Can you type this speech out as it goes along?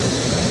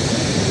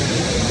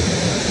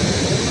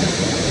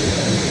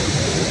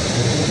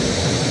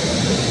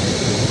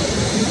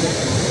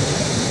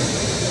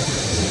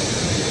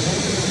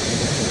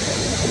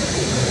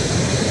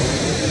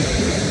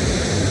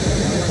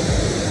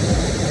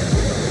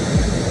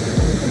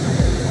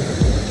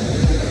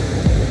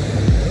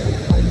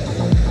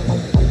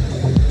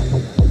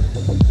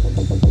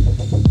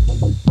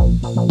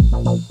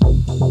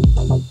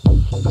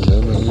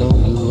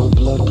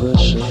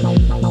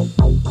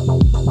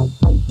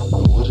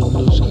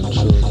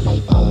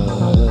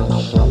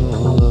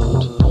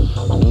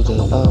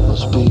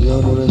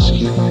on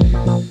rescue,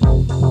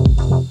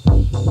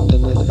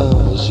 and that I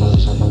was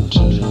yours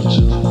until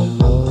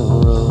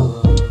tomorrow.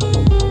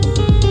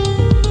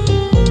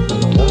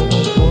 And I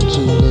just want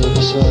to live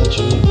beside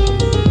you,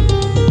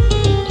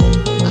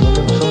 come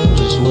and find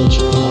just what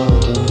you're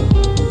hiding,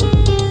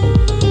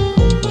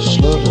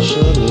 slowly,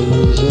 surely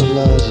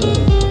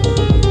realizing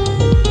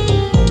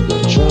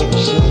you're trying to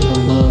slip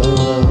from my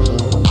arrival.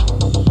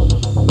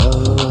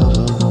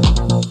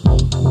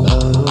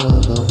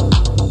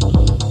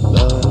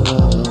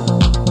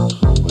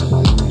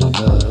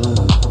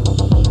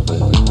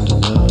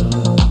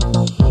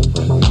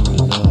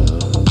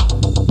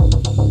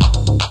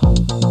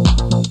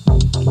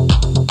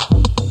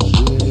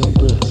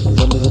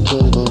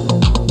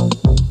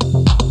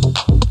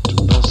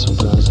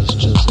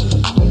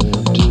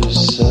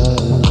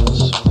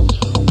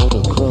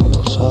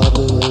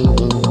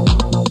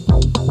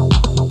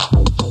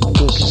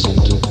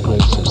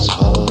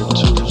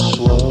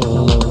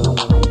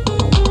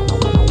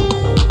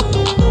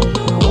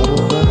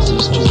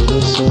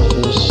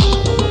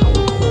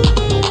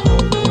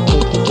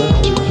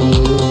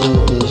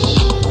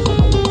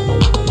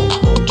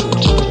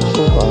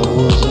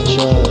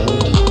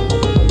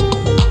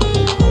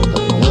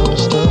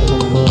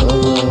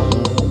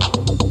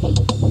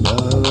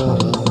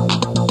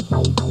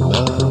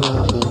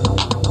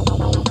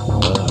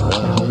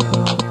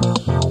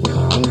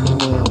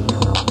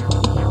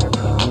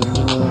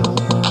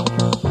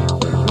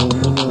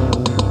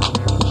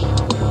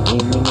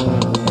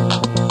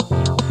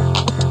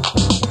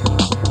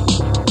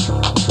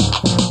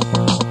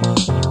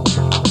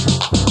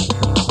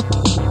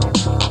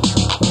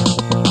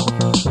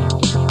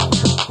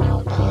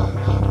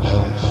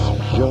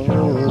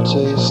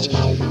 Taste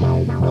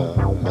in my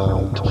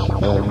mind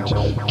and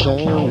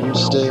can't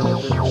stay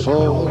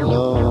for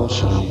long.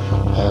 She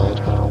had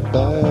a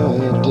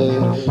bad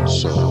day,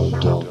 so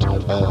don't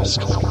ask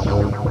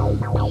her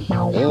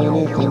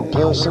anything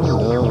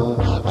personal.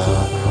 I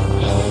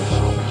have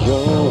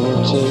your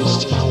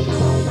taste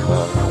in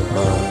my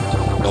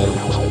mind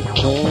and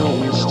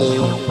can't stay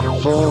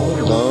for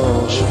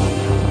long. She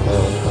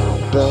had a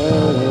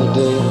bad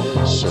day,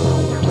 so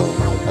don't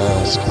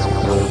ask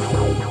her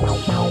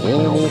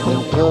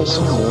anything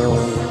personal.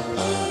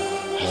 I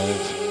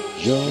have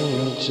your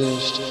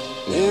taste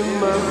in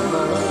my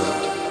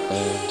mind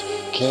and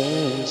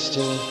can't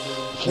stay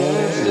for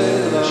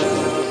long.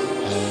 You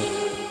had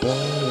a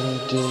bad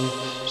day,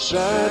 so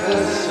don't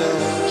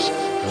ask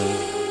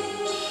her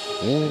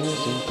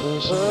anything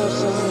personal.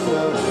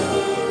 I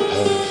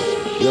have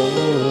your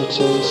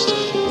taste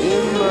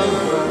in my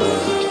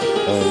mind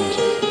and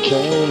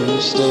can't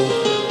stay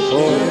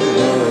for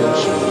long.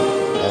 You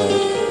had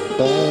a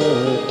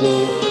bad day,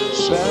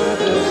 so don't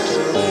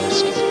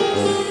ask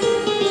her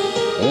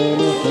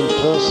anything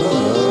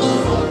personal.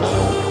 I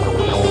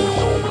have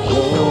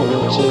your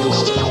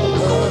taste in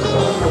my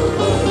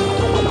mind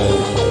and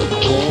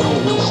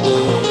can't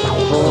stay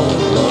for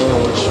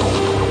long.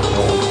 You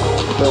had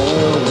a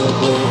bad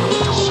day,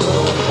 so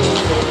don't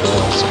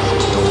ask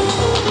her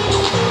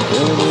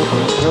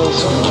anything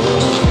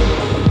personal.